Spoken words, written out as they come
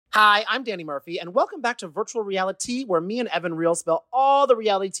Hi, I'm Danny Murphy, and welcome back to Virtual Reality, where me and Evan Real spill all the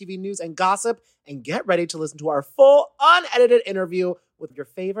reality TV news and gossip, and get ready to listen to our full, unedited interview with your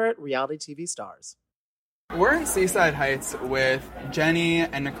favorite reality TV stars. We're in Seaside Heights with Jenni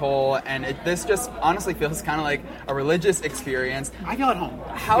and Nicole, and this just honestly feels kind of like a religious experience. I feel at home.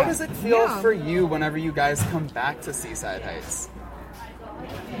 How does it feel for you whenever you guys come back to Seaside Heights?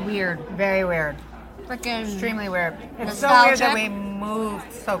 Weird. Very weird. Freaking extremely weird. It's nostalgic. so weird that we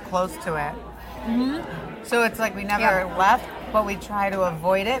moved so close to it. Mm-hmm. So it's like we never left, but we try to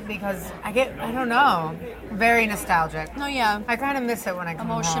avoid it because I don't know, very nostalgic. No, yeah. I kind of miss it when I come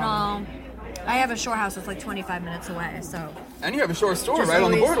Emotional. home. I have a shore house that's like 25 minutes away, so. And you have a shore store Just right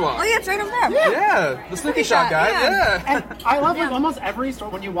always- on the boardwalk. Oh yeah, it's right over there. Yeah, the Snooki shop, guys. Yeah. And I love like almost every store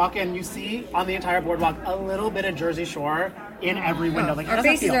when you walk in, you see on the entire boardwalk a little bit of Jersey Shore in every window. Like, how Our does that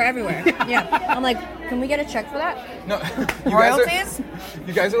faces feel? are everywhere. Yeah. I'm like, can we get a check for that? No, Royalties?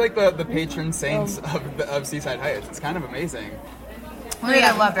 You guys are like the patron saints of Seaside Heights. It's kind of amazing. We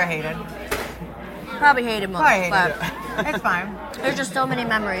either loved or hated. Probably hated most, Probably hated but It's fine. there's just so many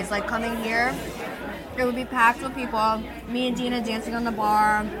memories. Like coming here, it would be packed with people. Me and Dina dancing on the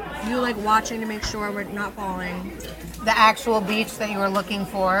bar. You like watching to make sure we're not falling. The actual beach that you were looking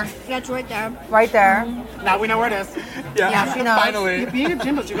for. That's right there. Right there. Now we know where it is. Yeah, she knows. Finally. Being at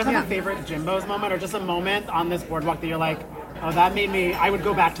Jimbo's, do you guys have a favorite Jimbo's moment or just a moment on this boardwalk that you're like, oh, that made me, I would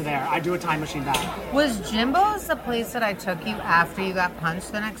go back to there. I'd do a time machine back. Was Jimbo's the place that I took you after you got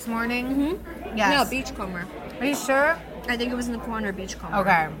punched the next morning? Mm-hmm. Yes. No, Beachcomber. Are you sure? I think it was in the corner, Beachcomber.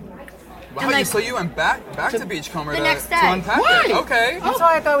 Okay. Wow, like- so you went back to Beachcomber The next day. to unpack it. Okay. That's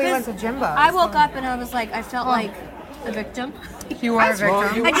why I thought we went to Jimbo's. I woke up and I was like, I felt like a victim. You were a victim.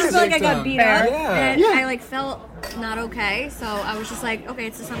 Well, you I just were a felt like I got victim. beat Fair. up, Yeah. and I like felt not okay. So I was just like, okay,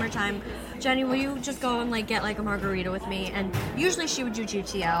 it's the summertime. Jenni, will you just go and like get like a margarita with me? And usually she would do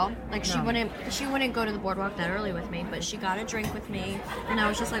GTL. Like she wouldn't go to the boardwalk that early with me, but she got a drink with me, and I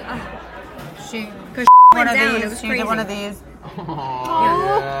was just like, oh, She because one went of down. these. It was She crazy. did one of these.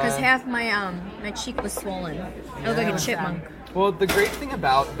 Because half my cheek was swollen. I looked like a chipmunk. Well, the great thing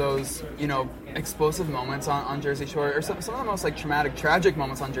about those, explosive moments on Jersey Shore, or some of the most like traumatic, tragic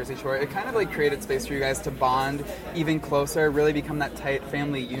moments on Jersey Shore, it kind of like created space for you guys to bond even closer, really become that tight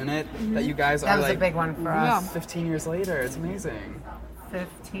family unit that you guys That are was like a big one for us. 15 years later. It's amazing.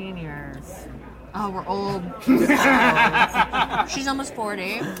 15 years. Oh, we're old. She's almost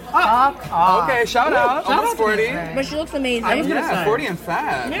 40, Fuck off. Okay, shout out. Almost 40. but she looks amazing. I was gonna Yeah, say. 40 and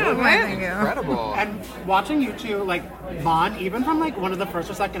fat. Yeah, right? Thank you. Incredible. And watching you two like bond, even from like one of the first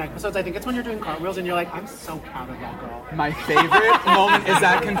or second episodes, I think it's when you're doing cartwheels and you're like, I'm so proud of that girl. My favorite moment is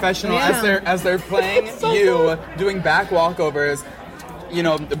that confessional as they're playing you doing back walkovers,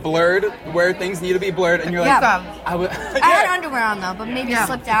 blurred where things need to be blurred, and you're like, Yeah. I I had underwear on though, but maybe it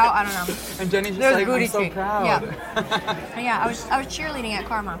slipped out. I don't know. And Jenni's just There's like, booty I'm so cheek. proud. Yeah, I was cheerleading at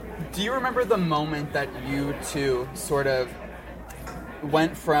Karma. Do you remember the moment that you two sort of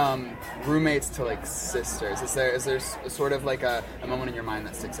went from roommates to like sisters? Is there sort of like a moment in your mind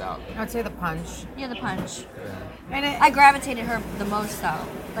that sticks out? I would say the punch. Yeah, the punch. And I gravitated her the most though.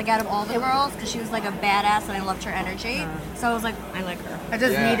 Like out of all the girls, because she was like a badass and I loved her energy. So I was like, I like her. I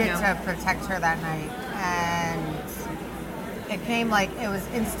just Yeah. needed to protect her that night. And it came like, it was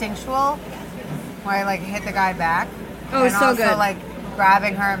instinctual, where I like hit the guy back. Oh, it was and so also, good. like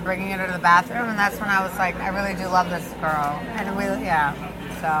grabbing her and bringing her to the bathroom. And that's when I was like, I really do love this girl. And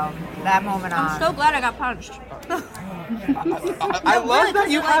so that moment on. I'm so glad I got punched. I love that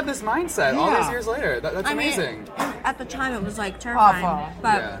you have this mindset all these years later. That's I mean, amazing. at the time it was like terrifying. Awful.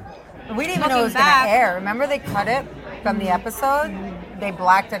 But Yeah. We didn't even know it was Looking going back- to air. Remember they cut it from the episode? They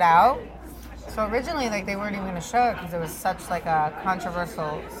blacked it out. So originally, like, they weren't even going to show it because it was such like a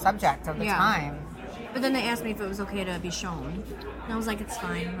controversial subject of the time. But then they asked me if it was okay to be shown. And I was like, it's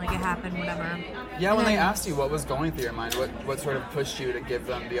fine. Like, it happened, whatever. Yeah, And when they then- asked you what was going through your mind, what sort of pushed you to give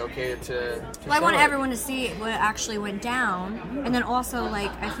them the okay to Well, I show wanted it? everyone to see what actually went down. And then also, like,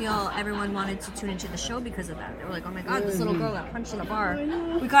 I feel everyone wanted to tune into the show because of that. They were like, oh my god, this little girl got punched in the bar.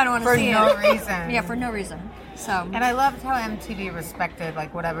 We kind of want to For see no it. reason. Yeah, for no reason. So, And I loved how MTV respected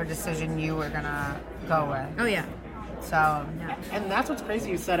like whatever decision you were gonna go with. oh yeah. So yeah. And that's what's crazy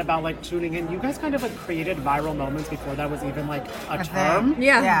you said about like tuning in. You guys kind of like created viral moments before that was even like a term. thing.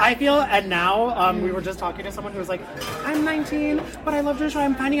 Yeah. I feel, and now we were just talking to someone who was like, I'm 19, but I love your show.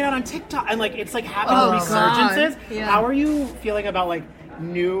 I'm finding it out on TikTok. And like, it's like having resurgences. God. Yeah. How are you feeling about like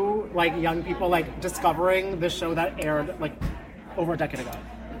new, like young people like discovering the show that aired like over a decade ago?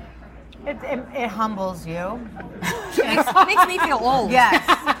 It humbles you. Makes me feel old. Yes.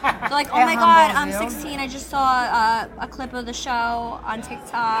 like, oh It my God, humbles I'm you. 16. I just saw a clip of the show on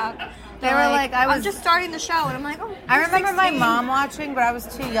TikTok. They were like, I'm just starting the show, and I'm like, oh. I you're remember my 16. mom watching, but I was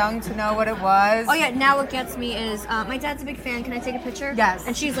too young to know what it was. Oh yeah, now what gets me is my dad's a big fan. Can I take a picture? Yes.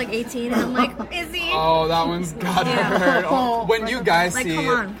 And she's like 18, and I'm like, is he? Oh, that one's gotta Yeah. hurt. Oh, when you guys Like, see come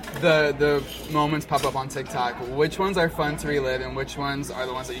on. the moments pop up on TikTok, which ones are fun to relive and which ones are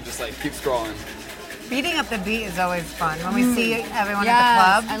the ones that you just like keep scrolling? Beating up the beat is always fun. When we see everyone Yes,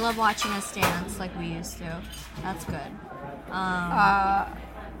 at the I club. love watching us dance like we used to. That's good.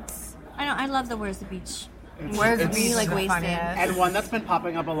 I know. I love the Where's the Beach. Where's the It's- beat like the wasted. funniest? And one that's been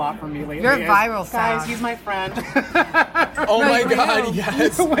popping up a lot for me lately. Your is, viral guys, sound. he's my friend. Oh my for God, you.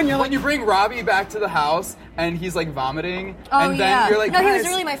 yes. When you're when you bring Robbie back to the house and he's like vomiting, Oh and then yeah. you're like, no, he was "Guys."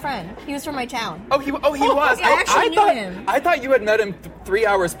 really my friend. He was from my town. Oh, he was. Yeah, I actually knew thought, him. I thought you had met him 3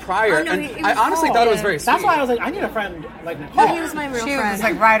 hours prior, Oh, no, and he I was honestly cool. thought it was Yeah. very sweet. That's why I was like, I need a friend like Nicole. No, he was my real She was friend. just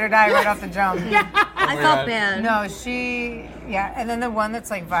like ride or die right off the jump. I my felt God. bad. No, and then the one that's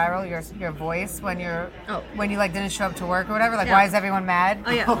like viral, your voice when you like didn't show up to work or whatever. Like, Yeah. why is everyone mad?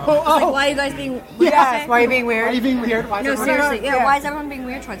 Oh yeah. It's like, why are you guys being? Yes, why are you being weird? Are you being weird? Why is No, everyone- seriously. Yeah. Yeah. Why is everyone being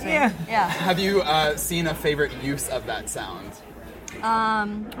weird towards me? Yeah. Yeah. Have you seen a favorite use of that sound?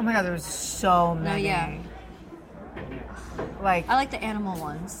 Oh my god, there was so No, many. yeah. Like I like the animal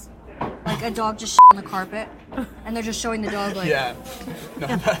ones. Like a dog just on the carpet, and they're just showing the dog like. Yeah. No,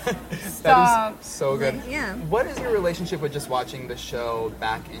 that Stop. is so good. Like, yeah. What is your relationship with just watching the show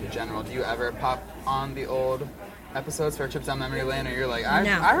back in general? Do you ever pop on the old episodes for trips down memory lane, or you're like,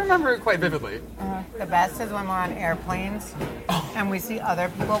 I remember it quite vividly? the best is when we're on airplanes and we see other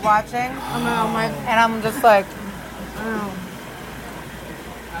people watching, Oh and I'm just like,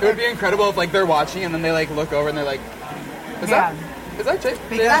 It would be incredible if like they're watching and then they like look over and they're like, is Yeah. that Jake?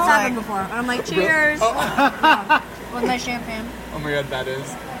 Because- That's like- happened before. And I'm like, cheers. Oh. With my champagne. Oh my god, that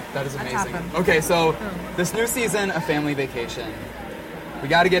is amazing. happened. Okay, so this new season of Family Vacation, we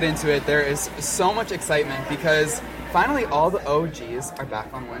got to get into it. There is so much excitement because finally all the OGs are back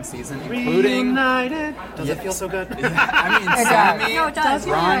on one season, including Reunited. Does it Yes. feel so good? I mean, does. Sammy, No, it does.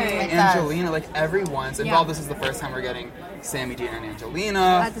 Ronnie, It does. Angelina, like everyone's involved. This is the first time we're getting Sammy, Dean, and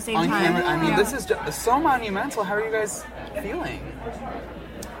Angelina At the same on time. camera. I mean, Yeah. this is just so monumental. How are you guys feeling?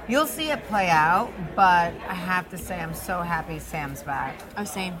 you'll see it play out, but I have to say I'm so happy Sam's back. Oh,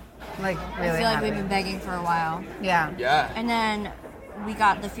 same. Like really I feel like happy. we've been begging for a while. Yeah. Yeah. And then we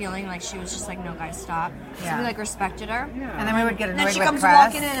got the feeling like she was just like, no, guys, stop. So Yeah. we like respected her. And then we would get And annoyed then she with comes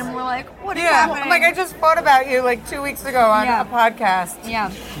press. walking in and we're like, what is Yeah, happening? I'm like, I just thought about you like 2 weeks ago on Yeah. a podcast.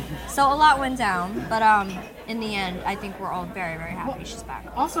 Yeah. So a lot went down, but in the end, I think we're all very, very happy she's back.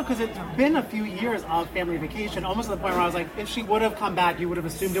 Also, because it's been a few years of Family Vacation, almost to the point where I was like, if she would have come back, you would have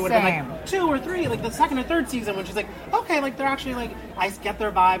assumed it would have been like 2 or 3, like the second or third season, when she's like, okay, like they're actually like, I get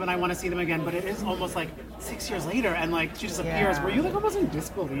their vibe and I want to see them again. But it is almost like 6 years later, and like she disappears. Yeah. Were you like almost in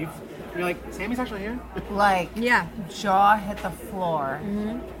disbelief? You're like, Sammy's actually here? Like, Yeah. jaw hit the floor.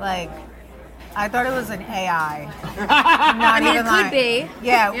 Like, I thought it was an AI. I mean, it could be.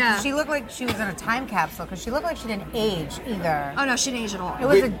 Yeah, Yeah. she looked like she was in a time capsule because she looked like she didn't age either. Oh no, she didn't age at all. It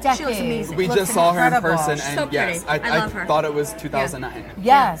was We- a decade. She looks amazing. We Looks just saw her in incredible. person, and So yes, pretty. I love her. thought it was 2009.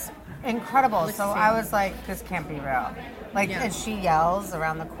 Yes, incredible. Looks So the I same. was like, this can't be real. Like, Yeah. and she yells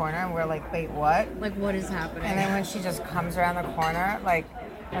around the corner, and we're like, wait, what? Like, what is happening? And then when she just comes around the corner, like,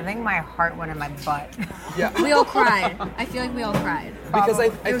 I think my heart went in my butt. Yeah. we all cried. I feel like we all cried. Because I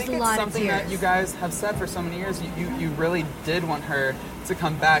There was think a it's lot of something that tears. you guys have said for so many years. You really did want her to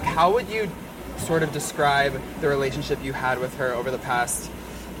come back. How would you sort of describe the relationship you had with her over the past,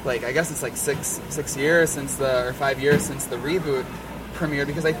 like, I guess it's like six years since or 5 years since the reboot premiered?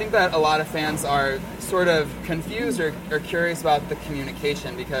 Because I think that a lot of fans are sort of confused or curious about the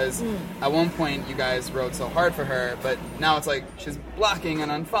communication, because at one point you guys rode so hard for her, but now it's like she's blocking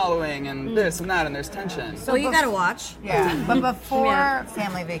and unfollowing and this and that, and there's tension. So you gotta watch. Yeah, but before Yeah.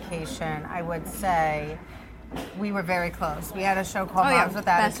 Family Vacation, I would say we were very close. We had a show called Oh, yeah. Moms with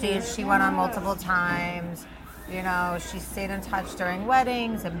Attitude. Besties. She went on multiple times. You know, she stayed in touch during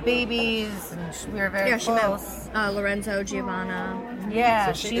weddings and babies, and we were very Yeah, she met close. Lorenzo, Giovanna. Yeah,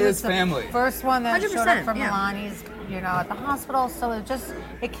 So she is was the family. first one that showed up 100%, from yeah. Milani's, you know, at the hospital. So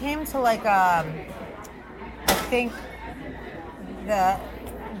it came to like, I think the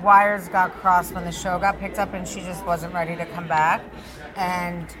wires got crossed when the show got picked up, and she just wasn't ready to come back.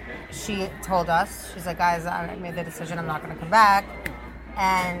 And she told us, she's like, guys, I made the decision, I'm not going to come back.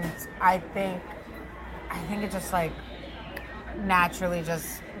 And I think it just like naturally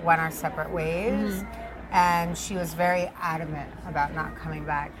just went our separate ways. And she was very adamant about not coming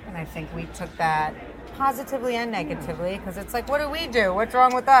back. And I think we took that positively and negatively, because it's like, what do we do? What's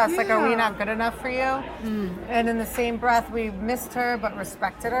wrong with us? Like, are we not good enough for you? And in the same breath, we missed her but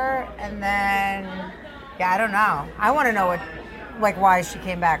respected her. And then, I don't know. I want to know why she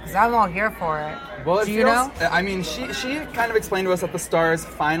came back, because I'm all here for it. Well, do you know? I mean, she kind of explained to us that the stars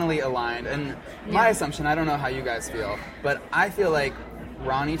finally aligned, and my assumption, I don't know how you guys feel, but I feel like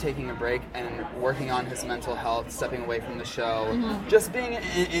Ronnie taking a break and working on his mental health, stepping away from the show, just being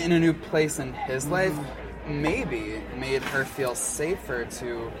in a new place in his life, maybe made her feel safer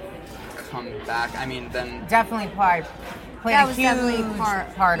to come back. I mean, then... Definitely played that a was huge definitely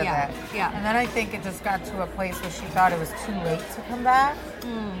part of yeah, it. Yeah. And then I think it just got to a place where she thought it was too late to come back.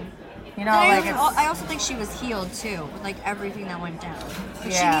 You know, I also think she was healed too, with like everything that went down.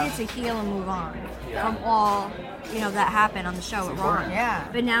 Like, she needed to heal and move on from all that happened on the show with Ron. Yeah.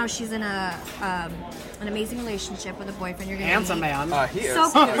 But now she's in an amazing relationship with a boyfriend. You're gonna Handsome meet. man. He is. So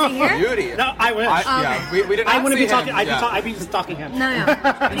cute. Is he here? Beauty. No, I wish. We did not I wouldn't see be talking. him. I'd be just stalking him. No.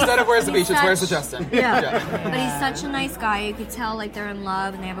 Instead of where's the beach, it's where's the such- Justin. But he's such a nice guy. You could tell like they're in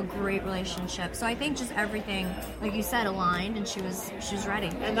love and they have a great relationship. So I think just everything, like you said, aligned, and she was ready.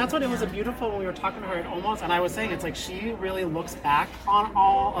 And that's what it was beautiful when we were talking to her. And I was saying, it's like she really looks back on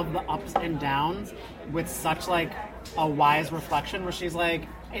all of the ups and downs with such like a wise reflection, where she's like,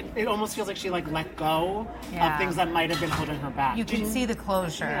 it almost feels like she like let go of things that might have been holding her back. You can see the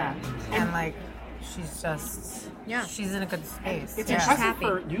closure, and like she's just Yeah. she's in a good space. It's yeah. impressive happy.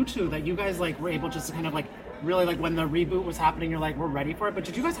 for you two that you guys like were able just to kind of like really like when the reboot was happening, you're like, we're ready for it. But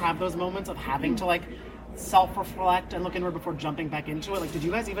did you guys have those moments of having to like self-reflect and look inward before jumping back into it? Like, did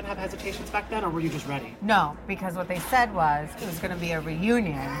you guys even have hesitations back then, or were you just ready? No, because what they said was it was going to be a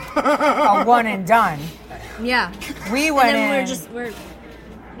reunion, a one and done. Yeah. We went And then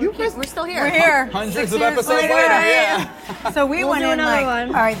in. we're still here. We're here. Hundreds 6 of years episodes later, So we We'll went do in another like, one.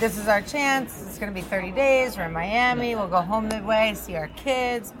 all right, this is our chance. It's going to be 30 days. We're in Miami. We'll go home midway, see our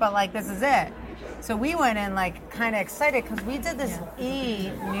kids. But like, this is it. So we went in like kind of excited because we did this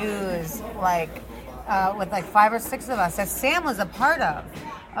E-News like with like 5 or 6 of us that Sam was a part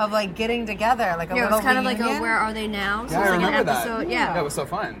of like getting together, like a Yeah, it little was kind of reunion. like a Where Are They Now? So Yeah, it was I like remember an that. episode. Yeah, it was so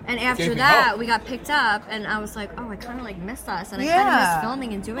fun. And Gave after me that, hope. we got picked up, and I was like, oh, I kind of like missed us, and I kind Yeah. of missed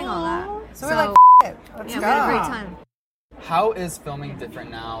filming and doing all that. So we're like, it. Let's yeah, go. we had a great time. How is filming different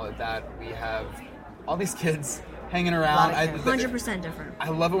now that we have all these kids hanging around? Lot of kids. 100% different. I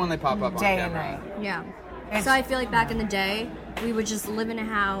love it when they pop up on Day and camera. night. Yeah. It's- So I feel like back in the day, we would just live in a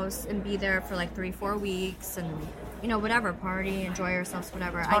house and be there for like 3-4 weeks and, whatever, party, enjoy ourselves,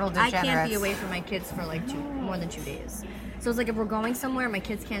 whatever. Total I can't be degenerates. away from my kids for like more than 2 days. So it's like if we're going somewhere, my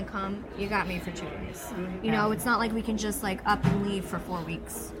kids can't come, you got me for 2 days. It's not like we can just like up and leave for 4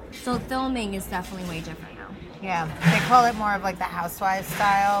 weeks. So filming is definitely way different now. Yeah, they call it more of like the housewives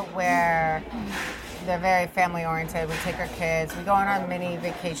style, where they're very family oriented. We take our kids, we go on our mini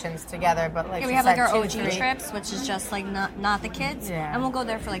vacations together, but like Yeah, we she have like said, our 2, OG 3 trips, which is just like not the kids, Yeah. and we'll go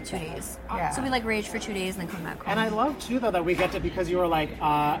there for like 2 days. Yeah. So we like rage for 2 days and then come back home. And I love too though that we get to, because you were like,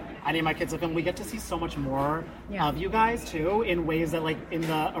 I need my kids to film, we get to see so much more of you guys too, in ways that like in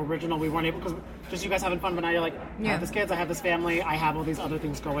the original we weren't able, because just you guys having fun, but now you're like, I have this kids, I have this family, I have all these other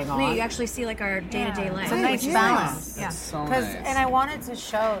things going on. You actually see like our day-to-day life. It's a nice which is balance. Yeah. So Because, nice. and I wanted to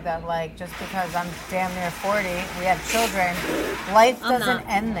show that, like, just because I'm damn near 40, we have children, life I'm doesn't not.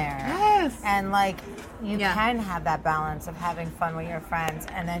 end there. Yes. And, like, you Yeah. can have that balance of having fun with your friends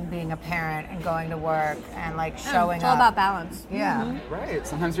and then being a parent and going to work and, like, showing It's all up. about balance. Yeah. Right.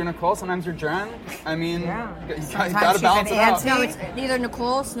 Sometimes you're Nicole, sometimes you're Jen. I mean, Yeah. you Sometimes gotta she's balance an it out. auntie. No, it's either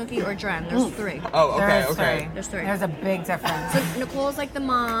Nicole, Snooki, or Dren. There's 3. Oh, okay, There's okay. three. There's 3. There's a big difference. So Nicole's like the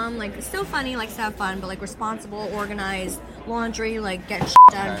mom, like still funny, likes to have fun, but like responsible, organized, laundry, like getting shit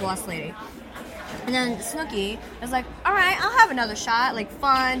done, Okay. boss lady. And then Snooki is like, all right, I'll have another shot, like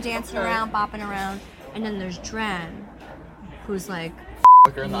fun, dancing around, bopping around. And then there's Dren, who's like,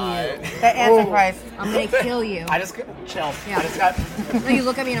 Look her in the eye. The Antichrist. I'm gonna kill you. I just chill. Yeah. I just got. No, you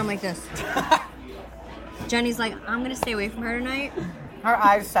look at me and I'm like this. Jenny's like, I'm gonna stay away from her tonight. Her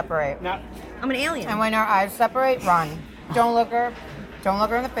eyes separate. No, I'm an alien. And when her eyes separate, run. Don't look her. Don't look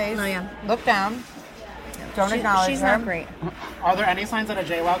her in the face. No, yeah. Look down. Don't acknowledge She's her. not great. are there any signs that a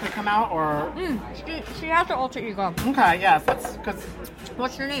JWoww could come out, or? She has her alter ego. Okay, yes, that's because.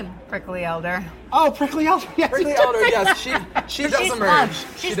 What's your name? Prickly elder. Oh, prickly elder. Yes, Prickly elder, yes, she does She's emerge. fun.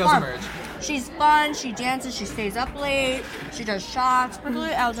 She She's does fun. emerge. She's fun. She dances. She stays up late. She does shots.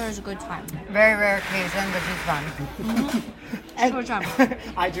 Prickly Elder is a good time. Very rare occasion, but she's fun. She's a good time.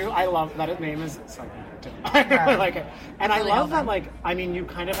 I love that his name is so good. I really like it. And I Really love well that, like, I mean, you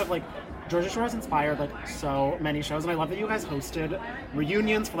kind of have, like, Jersey Shore has inspired like so many shows, and I love that you guys hosted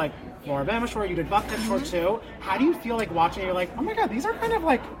reunions for like Floribama Shore. You did Buckhead Shore too. How do you feel like watching it? You're like, oh my god, these are kind of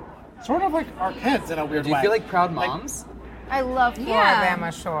like, sort of like our kids in a weird way. Do you feel like proud moms? I love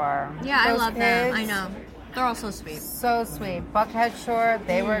Floribama Shore. Yeah, I love them. kids, I know. They're all so sweet. So sweet. Buckhead Shore,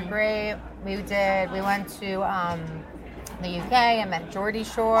 they were great. We went to the UK. I met Geordie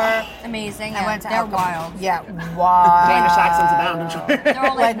Shore. Amazing. I went to They're wild. Yeah, wild. Danish accents abound, I'm sure. They're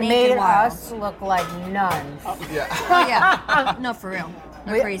all like naked made wild. us look like nuns. Yeah. Oh yeah. No, for real.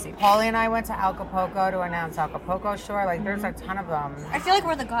 They're crazy. Paulie and I went to Acapulco to announce Acapulco Shore. Like, there's a ton of them. I feel like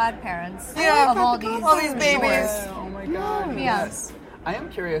we're the godparents Yeah, of all these babies. shores. Oh my god. Yeah. Yes. I am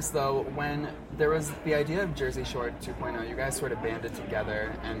curious though, when there was the idea of Jersey Shore 2.0, you guys sort of banded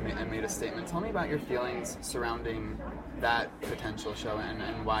together and made a statement. Tell me about your feelings surrounding that potential show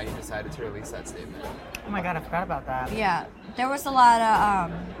and why you decided to release that statement. Oh my god, I forgot about that. Yeah. There was a lot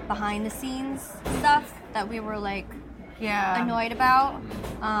of behind the scenes stuff that we were like annoyed about.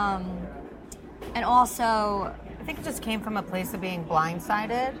 And also, I think it just came from a place of being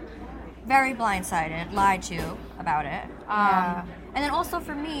blindsided. very blindsided, lied to about it. And then also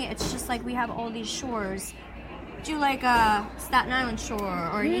for me, it's just like we have all these shores. Do like a Staten Island shore,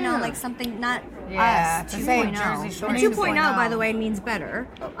 or you know, like something not us. To say 2.0. Jersey Shore And 2.0, by the way, means better.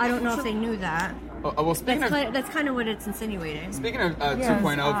 I don't know if they knew that. Well, speaking That's kind of what it's insinuating. Speaking of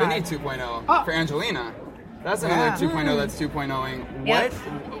 2.0, Vinny 2.0 for Angelina. That's another 2.0 that's 2.0ing. Yep.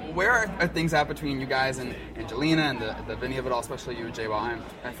 Where are things at between you guys and Angelina and the Vinny of it all, especially you, JWoww?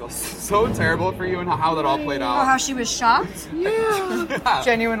 I feel so terrible for you and how that all played Or out. how she was shocked. Yeah.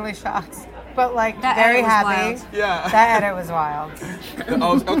 Genuinely shocked. But like That very edit was happy. wild. Yeah. That edit was wild.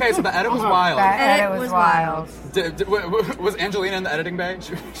 Okay, so the edit was wild. That Edit edit was was wild. Was Angelina in the editing bay?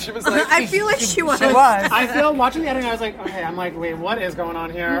 She was like... I feel like she was. She was. I feel watching the editing, I was like, okay, I'm like, wait, what is going on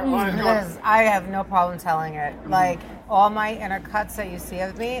here? Because I have no problem telling it. Like, all my inner cuts that you see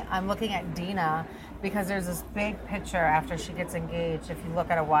of me, I'm looking at Dina because there's this big picture after she gets engaged. If you look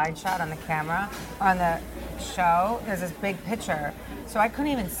at a wide shot on the camera, on the show, there's this big picture. So I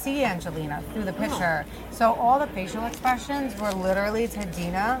couldn't even see Angelina through the picture. So all the facial expressions were literally to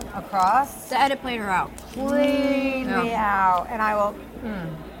Dina across. The edit played her out. Played me out. And I will,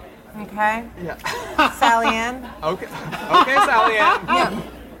 okay? Yeah. Sally Ann. Okay, Sally Ann. Yeah.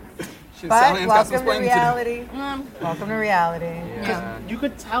 Sally But Ann's got some welcome to explaining to do. reality. Welcome to reality. Yeah. You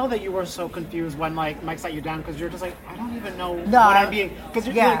could tell that you were so confused when like Mike sat you down because you're just like, I don't even know No, what I'm being. Because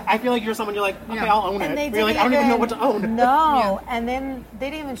you're like, I feel like you're someone you're like, okay, I'll own And it. they You're like, didn't I don't even know what to own. No, and then they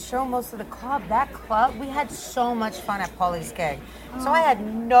didn't even show most of the club. That club, we had so much fun at Paulie's gig. So I had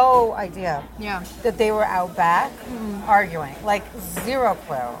no idea that they were out back arguing. Like, zero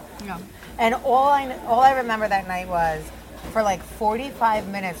clue. Yeah. And all I remember that night was, for like 45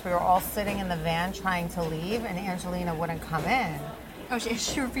 minutes, we were all sitting in the van trying to leave, and Angelina wouldn't come in. Oh,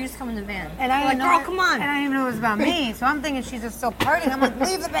 she refused to come in the van. And I like, girl, come on. And I didn't even know it was about me, so I'm thinking she's just still partying. I'm like,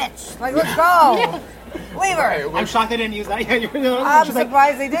 leave the bitch. Like, let's go. Leave her. I'm shocked they didn't use that. Yeah, I'm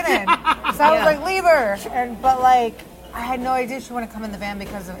surprised they didn't. So I was like, leave her. But like, I had no idea she wouldn't come in the van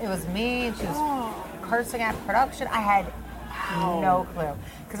because it was me, and she was cursing at production. I had no clue.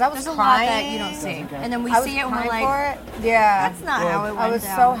 Because I was There's crying. a lot that you don't see. And then we I was see it and we're crying like, for it. Yeah. that's not how it went I was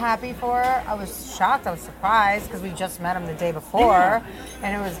down. so happy for her. I was shocked. I was surprised because we just met him the day before.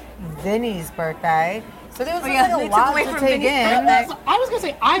 And it was Vinny's birthday. So there was they a took lot away to from take Vinny's in. birthday. I was gonna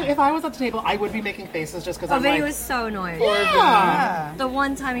say, if I was at the table, I would be making faces just because Oh, I'm Vinny like, was so annoyed. yeah. The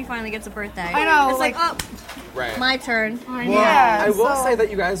one time he finally gets a birthday. I know, It's like, like- oh, Right. my turn. Yeah, I will so- say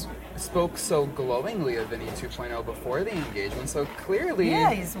that you guys spoke so glowingly of Vinny 2.0 before the engagement, so clearly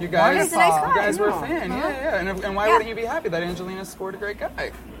Yeah, he's you guys, wonderful. He's a nice you guy, guys were a yeah. fan. Yeah. And why wouldn't you be happy that Angelina scored a great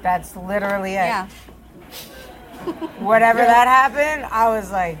guy? That's literally it. Yeah. Whatever that happened, I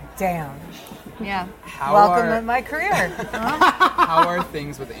was like, damn. Yeah. Welcome to my career. How are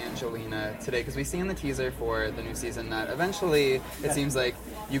things with Angelina today? Because we see in the teaser for the new season that eventually it seems like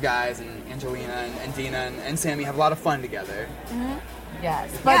you guys and Angelina and Dina and Sammi have a lot of fun together.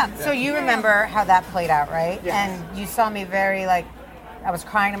 Yes. But so you remember how that played out, right? Yes. And you saw me very I was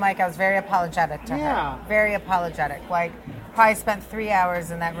crying to Mike. I was very apologetic to her. Very apologetic. Like, probably spent 3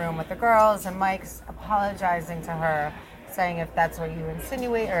 hours in that room with the girls, and Mike's apologizing to her, saying if that's what you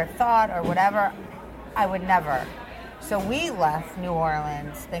insinuate or thought or whatever, I would never. So we left New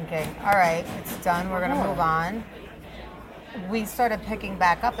Orleans thinking, all right, it's done. We're going to move on. We started picking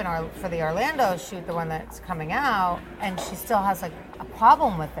back up for the Orlando shoot, the one that's coming out, and she still has like a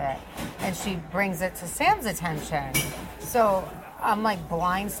problem with it, and she brings it to Sam's attention. So I'm like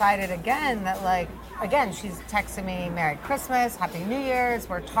blindsided again that like again, she's texting me Merry Christmas, Happy New Year's.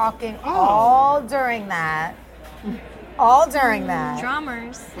 We're talking all during that. All during that.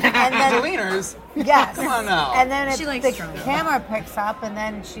 Drummers. And then, Angelina's? yes. Come on now. And then She likes the drama. camera picks up, and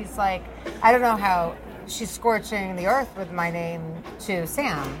then she's like, I don't know how she's scorching the earth with my name to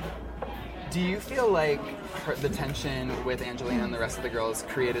Sam. Do you feel like the tension with Angelina and the rest of the girls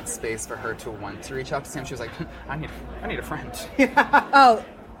created space for her to want to reach out to Sam? She was like, I need a friend. Oh,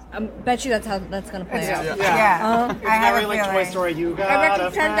 I bet you that's how that's gonna play out. Yeah. It's I have very a like Toy feeling. Story. You I got bet a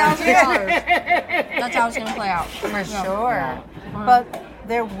you friend. $10,000. That's how it's gonna play out. For sure. But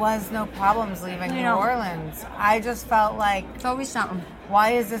there was no problems leaving New know. Orleans. I just felt like, It's always something.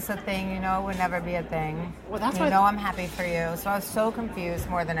 why is this a thing? You know, it would never be a thing. Well, that's you why- know I'm happy for you. So I was so confused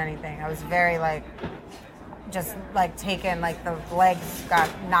more than anything. I was very like, just like taken, like the legs got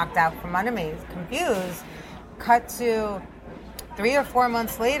knocked out from under me, confused. Cut to 3 or 4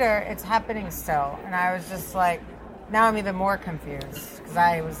 months later, it's happening still. And I was just like, now I'm even more confused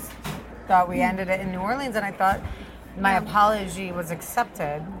because thought we ended it in New Orleans, and I thought my apology was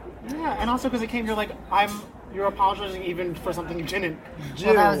accepted. Yeah, and also because it came, you're like, you're apologizing even for something you didn't do.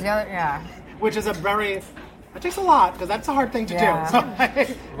 Well, that was the other, yeah. Which is it takes a lot, because that's a hard thing to Yeah. do. So,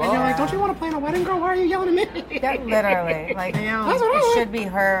 and you're like, don't you want to plan a wedding, girl? Why are you yelling at me? Yeah, literally. Like, That's what I it want. should be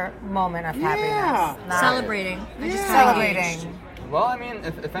her moment of happiness. Not Celebrating. I just celebrating. Well, I mean,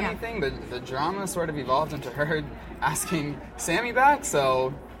 if anything, the drama sort of evolved into her asking Sammy back,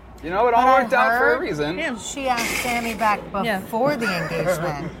 so, you know, it all But I worked out for a heard reason. She asked Sammy back before the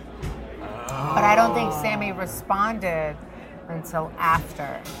engagement. But I don't think Sammy responded until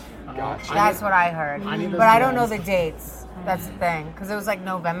after. Gotcha. That's what I heard. need those But I don't know DMs. the dates. That's the thing. Because it was like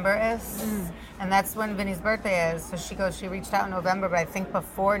November-ish. And that's when Vinny's birthday is. So she reached out in November, but I think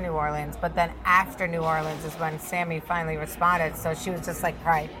before New Orleans. But then after New Orleans is when Sammy finally responded. So she was just like,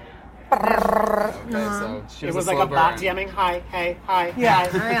 right. Okay, so she It was was a like slow a bot burn. DMing, hi, hey, hi,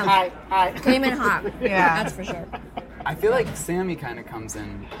 Yeah. hi. Came in hot. Yeah. That's for sure. I feel like Sammy kind of comes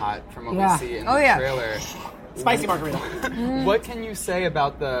in hot from what Yeah. we see in Oh, the yeah. trailer. Spicy margarita. What can you say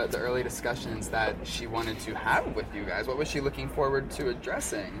about the early discussions that she wanted to have with you guys? What was she looking forward to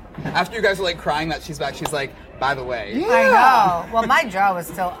addressing? After you guys were like crying that she's back, she's like, by the way. I know. Well, my jaw was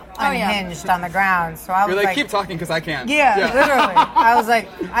still Oh, yeah. unhinged on the ground. So I was You're like, keep talking because I can't. Yeah, literally. I was like,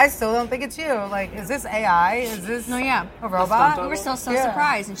 I still don't think it's you. Like, is this AI? Is this No, yeah. a robot? We were still so Yeah.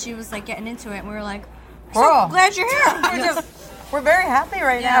 surprised, and she was like getting into it, and we were like, Girl. so glad you're here. We're very happy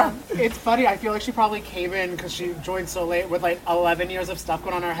right Yeah. now. It's funny, I feel like she probably came in because she joined so late with like 11 years of stuff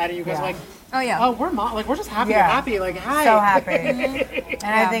going on in her head, and you guys Yeah. were like, Oh yeah. oh, we're just happy, Yeah. you're happy, like, hi. So happy. And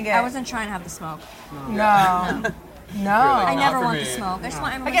I think I wasn't trying to have the smoke. no. I Not never for want me. the smoke. I just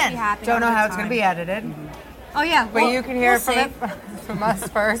want everyone to Again, be happy. don't know have a how good it's going to time. be edited, Oh yeah. but well, you can hear we'll from us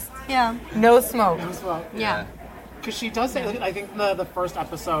first. Yeah. No smoke. Yeah. Because she does say, I think the first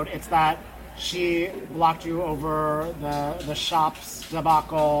episode, it's that she blocked you over the shops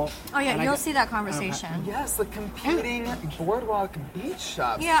debacle. Oh yeah. and I You'll get- see that conversation. Yes, the competing boardwalk beach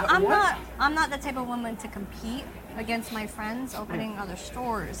shops. Yeah, So what- I'm not the type of woman to compete against my friends opening other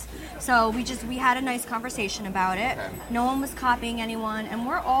stores. So we had a nice conversation about it. Okay. No one was copying anyone, and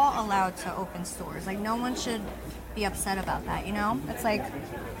we're all allowed to open stores. Like no one should be upset about that, you know? It's like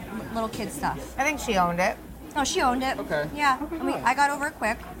little kid stuff. I think she owned it. No, she owned it. Okay. Yeah. I mean, I got over it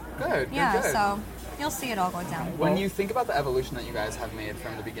quick. Good, Yeah, good. so you'll see it all go down. When you think about the evolution that you guys have made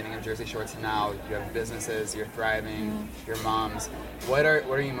from the beginning of Jersey Shore to now, you have businesses, you're thriving, your moms. What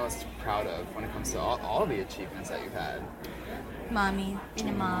are you most proud of when it comes to all the achievements that you've had? Mommy, being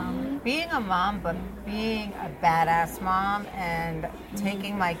a mom. Being a mom, but being a badass mom and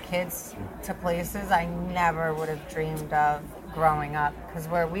taking my kids to places I never would have dreamed of growing up. Because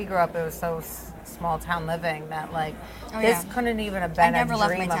where we grew up, it was so small town living that like Oh, this yeah. couldn't even have been a never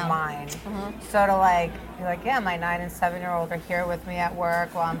left my dream of town. mine. So to like be like, yeah, my 9 and 7-year-old are here with me at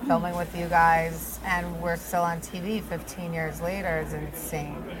work while I'm filming with you guys, and we're still on TV 15 years later is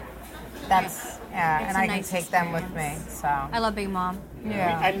insane. That's It's and a I nice can take them with me. experience. So I love being mom.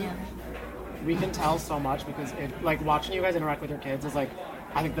 yeah. And we can tell so much because like watching you guys interact with your kids is like,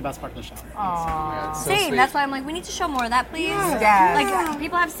 I think the best part of the show. Yeah, it's so Same. sweet. That's why I'm like, we need to show more of that, please. Yes. Like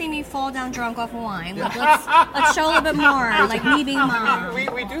people have seen me fall down drunk off of wine. Like, let's show a little bit more. Like me being mom.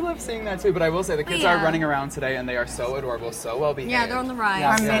 We do love seeing that too, but I will say the kids Yeah. are running around today and they are so adorable, so well behaved. Yeah, they're on the rise.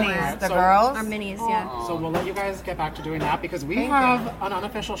 Our Yeah. minis, the So- girls. Our minis, yeah. So we'll let you guys get back to doing that because we have an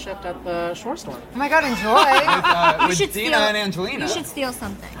unofficial shift at the Shore store. Oh my god, enjoy. With should Dina steal- and Angelina. You should steal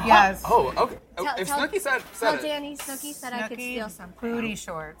something. Yes. Oh, okay. Tell- If tell- Snooki said Tell it. Danny, Snooki said I could Snooki steal something. booty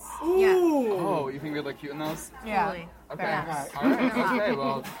shorts. Yeah. Oh, you think we'd look cute in those? Yeah. Totally. Okay. Yes. All right. Okay.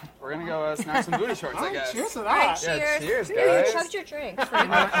 Well, we're gonna go snap some booty shorts, I guess. Cheers to All right, that. Yeah, cheers. cheers, guys. You chugged your drink. So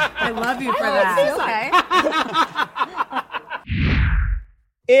I love you for that. okay.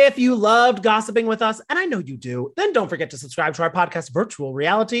 If you loved gossiping with us, and I know you do, then don't forget to subscribe to our podcast, Virtual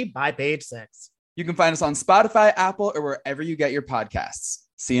Reality by Page Six. You can find us on Spotify, Apple, or wherever you get your podcasts.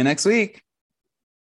 See you next week.